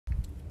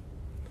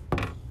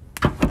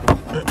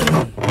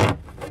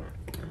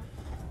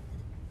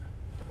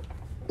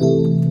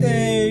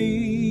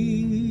Ain't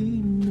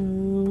no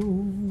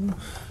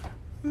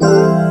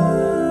mountain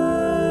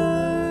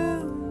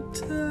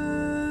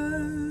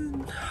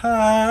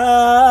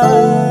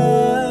high,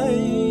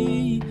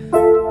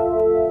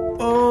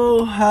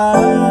 oh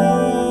high,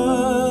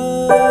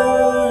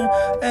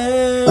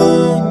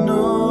 ain't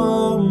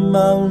no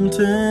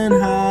mountain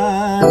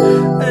high,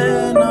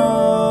 ain't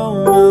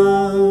no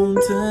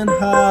mountain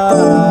high.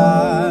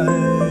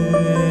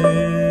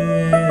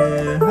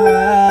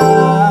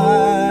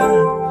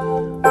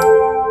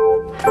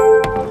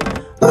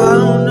 I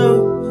don't know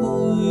who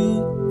you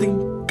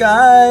think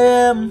I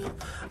am.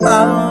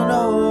 I don't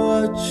know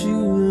what you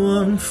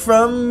want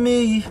from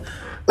me.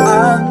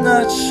 I'm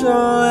not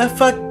sure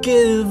if I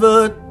give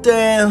a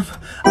damn.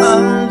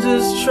 I'm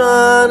just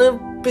trying to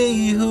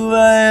be who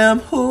I am.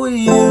 Who are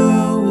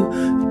you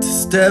to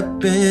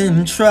step in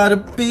and try to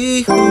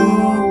be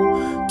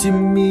who to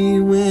me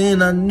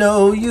when I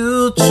know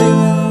you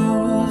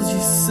choose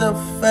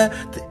yourself at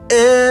the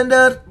end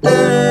of the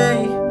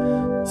day?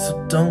 So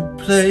don't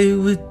play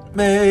with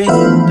me,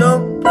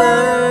 don't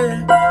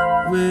play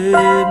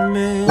with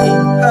me.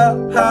 How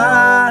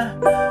high,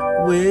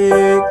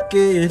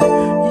 wicked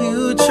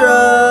you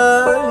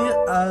try.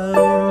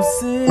 I'm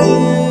sick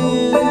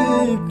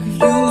of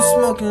you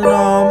smoking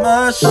all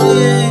my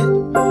shit.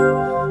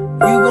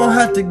 You gon'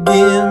 have to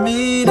give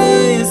me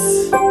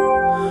this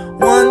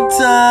one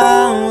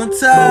time.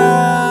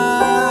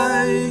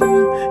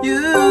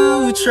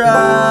 You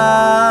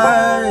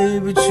tried,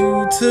 but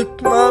you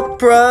took my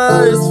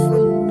prize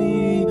from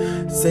me,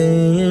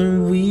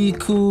 saying we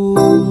cool.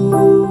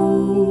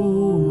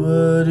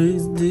 What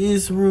is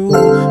this rule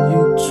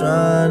you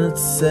trying to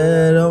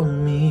set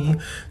on me?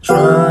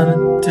 Trying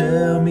to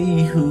tell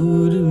me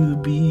who to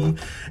be.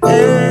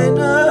 Ain't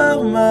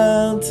no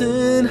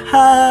mountain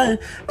high,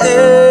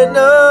 ain't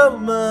no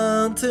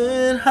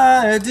mountain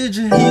high. Did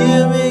you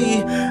hear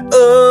me?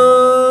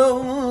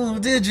 Oh,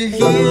 did you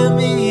hear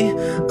me?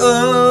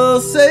 Oh,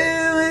 say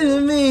it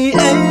with me.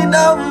 Ain't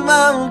no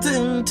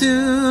mountain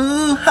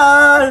too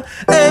high,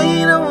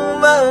 ain't no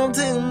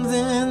mountains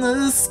in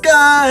the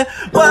sky.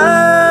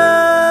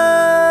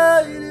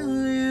 Why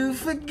do you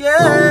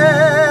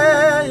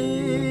forget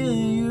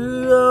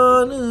you're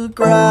on the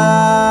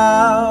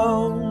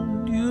ground?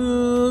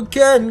 You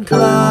can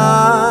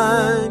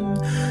climb,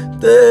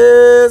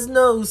 there's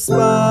no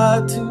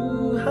spot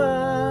too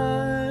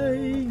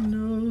high,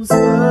 no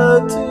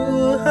spot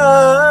too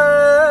high.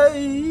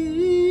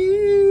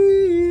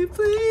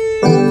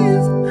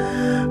 Please,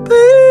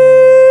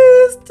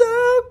 please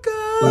don't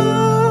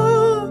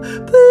go,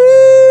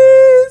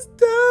 please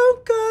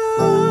don't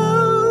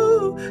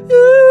go.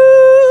 You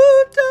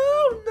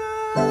don't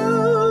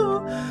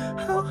know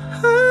how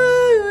high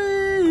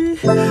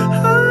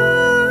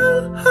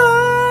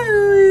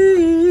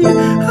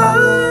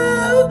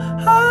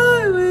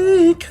we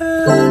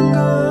can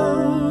go.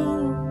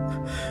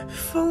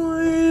 If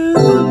only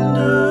you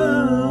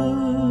know.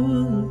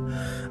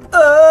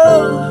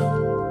 Oh,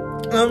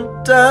 I'm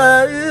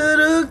tired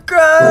of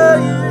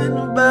crying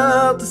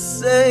about the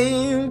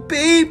same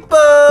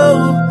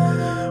people.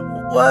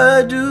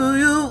 Why do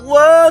you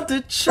want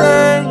to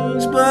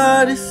change,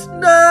 but it's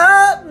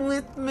not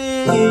with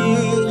me?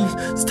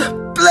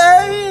 Stop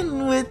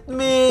playing with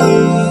me.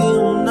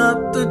 I'm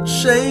not the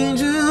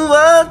change you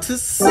want to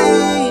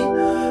see.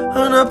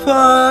 I'm not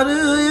part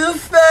of your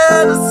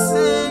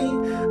fantasy.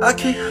 I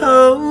can't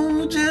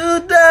hold you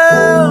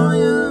down,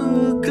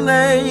 you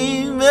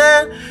claim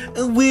it.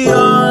 And we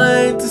all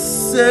ain't the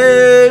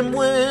same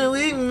when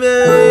we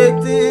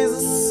make these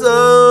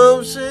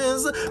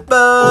assumptions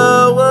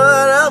about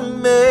what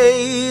I'm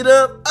made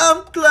of.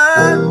 I'm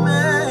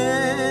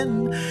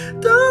climbing,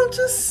 don't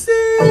you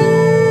see?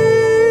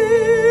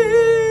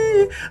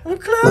 I'm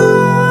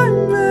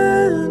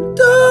climbing,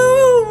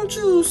 don't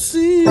you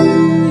see?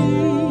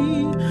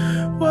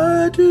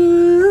 What do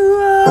you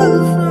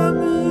want from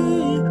me?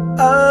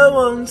 I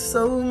want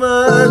so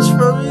much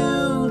from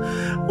you.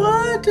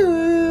 What do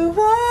you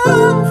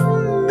want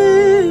from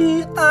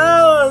me?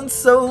 I want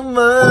so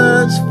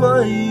much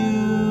for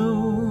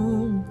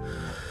you.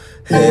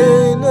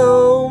 Ain't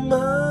no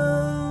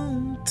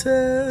mountain,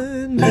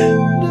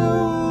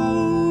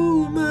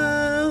 no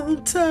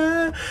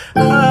mountain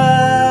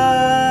high.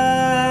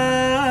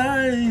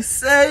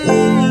 Say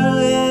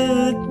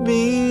it with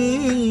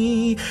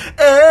me.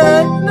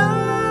 Ain't no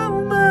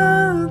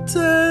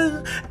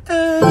mountain,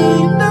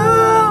 ain't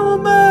no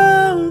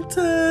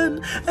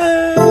mountain,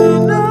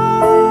 ain't no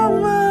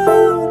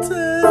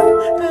mountain,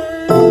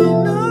 ain't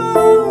no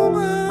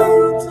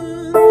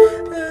mountain,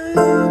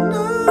 ain't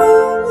no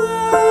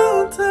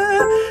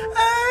mountain,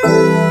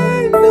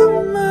 ain't no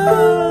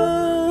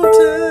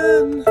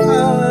mountain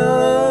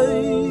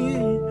high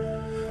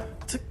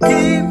to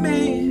keep me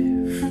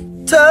from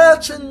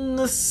touching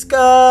the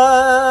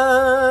sky.